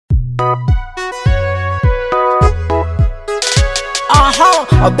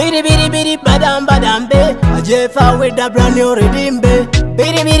Oh, bidi bidi bidi badam badam be. A Jefab with a brand new rhythm be.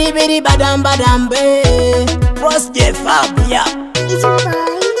 Bidi bidi bidi badam badam be. Cross Jefab, yeah. It's your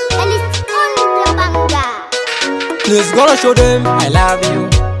boy, and it's on the banga. Please gonna show them I love you,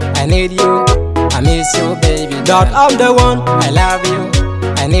 I need you, I miss you, baby girl. that I'm the one. I love you,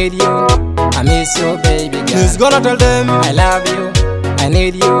 I need you, I miss you, baby girl. Please gonna tell them I love you, I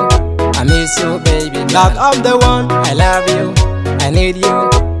need you, I miss you, baby girl. that I'm the one. I love you, I need you,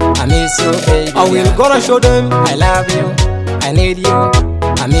 I miss you, baby I will girl. gonna show them I love you, I need you,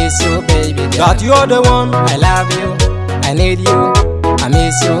 I miss you, baby girl. that you're the one. I love you, I need you, I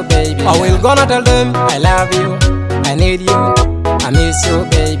miss you, baby I will girl. gonna tell them I love you, I need you, I miss you,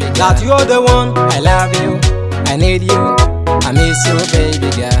 baby girl. that you're the one. I love you, I need you, I miss you, baby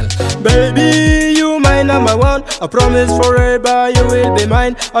girl. Baby, you my number one. I promise forever you will be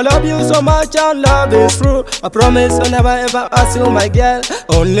mine. I love you so much and love is true. I promise I'll never ever ask you, my girl.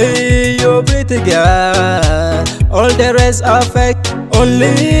 Only you, pretty girl. All the rest are fake.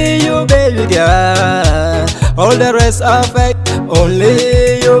 Only you, baby girl. All the rest are fake.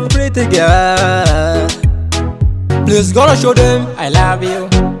 Only you, pretty girl. Please gonna show them I love you,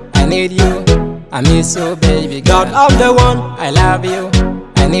 I need you, I miss you, baby girl. that I'm the one. I love you,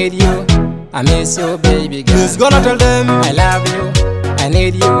 I need you, I miss you, baby girl. Please gonna tell them I love you, I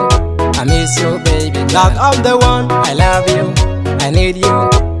need you, I miss you, baby girl. that I'm the one. I love you, I need you,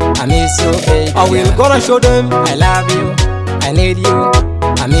 I miss you, baby I will girl. gonna show them I love you, I need you,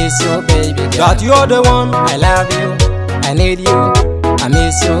 I miss you, baby girl. that you're the one. I love you, I need you, I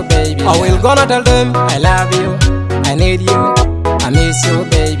miss you, baby I will girl. gonna tell them I love you, I need you, I miss you,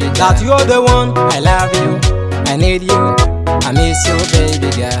 baby girl. that you're the one. I love you, I need you, I miss you, baby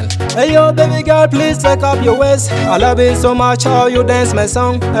girl. Hey yo, baby girl, please take up your waist. I love it so much how you dance my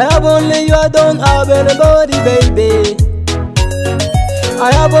song. I have only you, I don't have anybody, baby.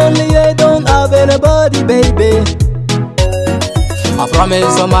 I have only you, I don't have anybody, baby. I promise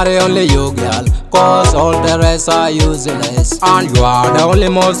I'll marry only you, girl, cause all the rest are useless. And you are the only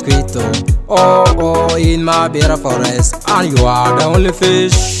mosquito, oh, oh, in my bitter forest. And you are the only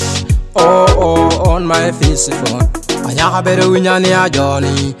fish, oh, oh, on my fish phone. Anyaka better when you're near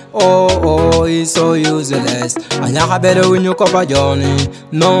Johnny, oh, oh, it's so useless. Anyaka better when you copper Johnny,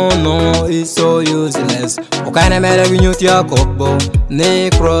 no, no, it's so useless. Okay, matter when you tia kobo, ne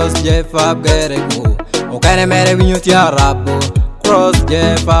Cross Jefab get it go. Okay, matter when you tia rabo, Cross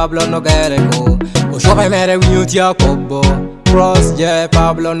Jefab no get it go. Oshoka matter when you tia kobo, Cross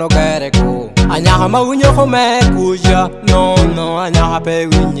Jefab no get it go. Anyaka magunyo ko me kuja, no, no, anyaka pe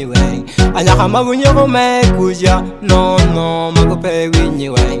winyi weng. Anyaka magunyo ko me kuja, no, no, mago pe winyi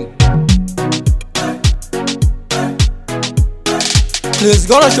weng. Please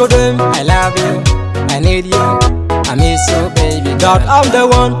gonna show them I love you, I need you, I miss you, baby girl. that I'm the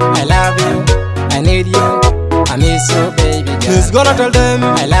one. I love you, I need you, I miss you, baby girl. Please gonna tell them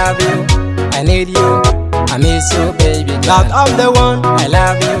I love you, I need you, I miss you, baby girl. that I'm the one. I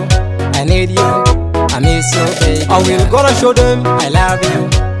love you, I need you, I miss you, baby I will girl. gonna show them I love you,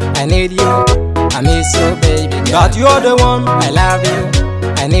 I need you, I miss you, baby girl. that you're the one. I love you,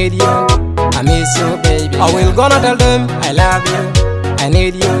 I need you, I miss you, baby I will girl. gonna tell them I love you, I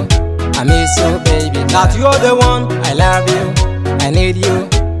need you, I miss you, baby girl. that you're the one. I love you, I need you,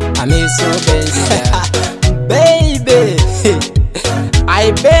 I miss you, baby girl. Baby,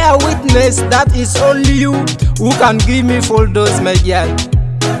 I bear witness that it's only you who can give me full dose, my girl.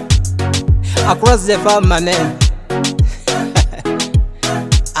 Across the farm, my name.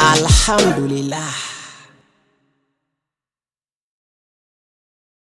 Alhamdulillah.